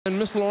And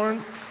Miss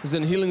Lauren is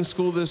in healing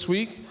school this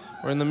week.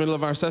 We're in the middle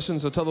of our session,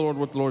 so tell the Lord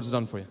what the Lord's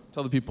done for you.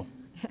 Tell the people.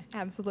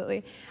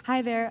 Absolutely.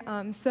 Hi there.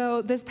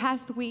 So this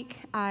past week,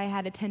 I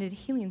had attended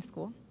healing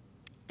school.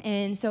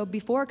 And so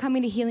before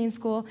coming to healing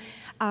school,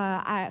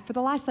 for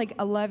the last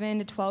 11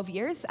 to 12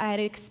 years, I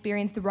had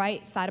experienced the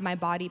right side of my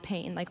body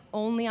pain,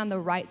 only on the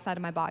right side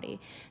of my body.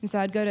 And so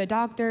I'd go to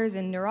doctors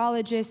and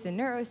neurologists and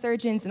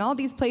neurosurgeons and all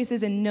these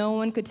places, and no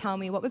one could tell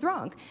me what was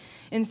wrong.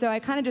 And so I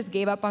kind of just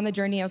gave up on the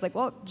journey. I was like,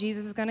 well,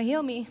 Jesus is going to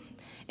heal me.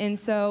 And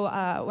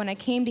so when I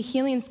came to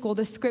healing school,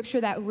 the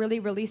scripture that really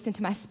released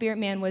into my spirit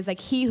man was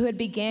he who had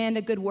began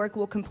a good work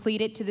will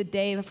complete it to the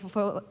day of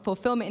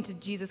fulfillment into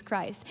Jesus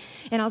Christ.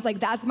 And I was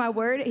like, that's my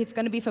word. It's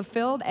going to be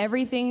fulfilled.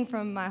 Everything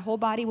from my whole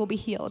body will be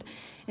healed.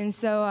 And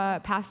so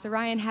Pastor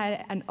Ryan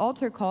had an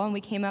altar call, and we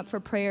came up for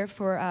prayer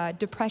for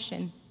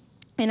depression.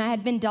 And I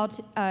had been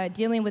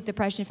dealing with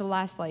depression for the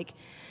last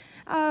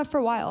for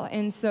a while.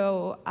 And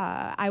so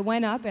I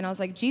went up and I was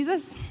like,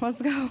 Jesus,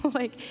 let's go.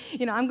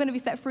 I'm going to be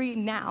set free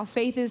now.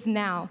 Faith is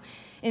now.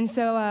 And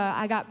so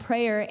I got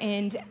prayer,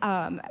 and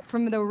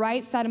from the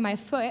right side of my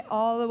foot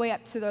all the way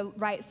up to the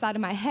right side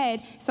of my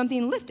head,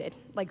 something lifted,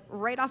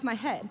 right off my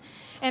head.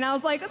 And I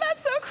was like, oh,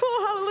 that's so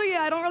cool, hallelujah.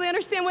 I don't really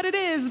understand what it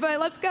is, but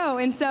let's go.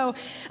 And so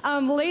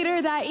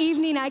later that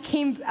evening, I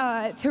came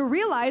to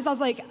realize, I was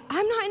like,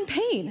 I'm not in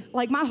pain.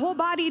 My whole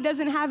body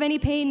doesn't have any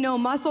pain, no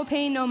muscle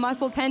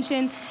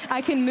tension.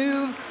 I can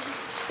move.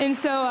 And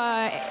so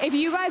if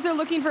you guys are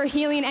looking for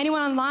healing,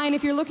 anyone online,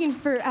 if you're looking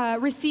for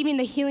receiving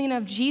the healing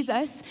of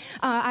Jesus,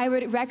 I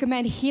would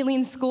recommend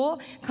Healing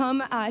School.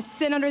 Come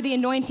sit under the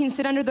anointing,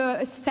 sit under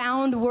the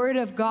sound word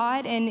of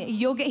God, and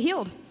you'll get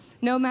healed,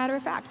 no matter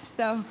of fact.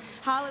 So,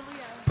 hallelujah.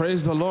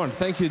 Praise the Lord.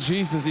 Thank you,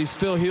 Jesus. He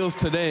still heals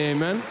today.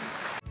 Amen.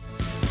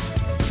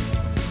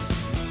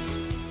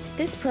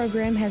 This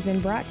program has been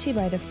brought to you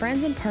by the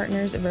friends and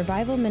partners of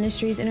Revival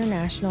Ministries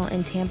International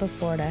in Tampa,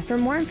 Florida. For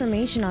more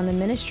information on the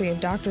ministry of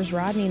Drs.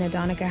 Rodney and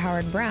Adonica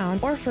Howard-Browne,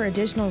 or for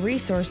additional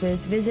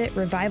resources, visit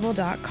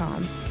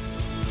revival.com.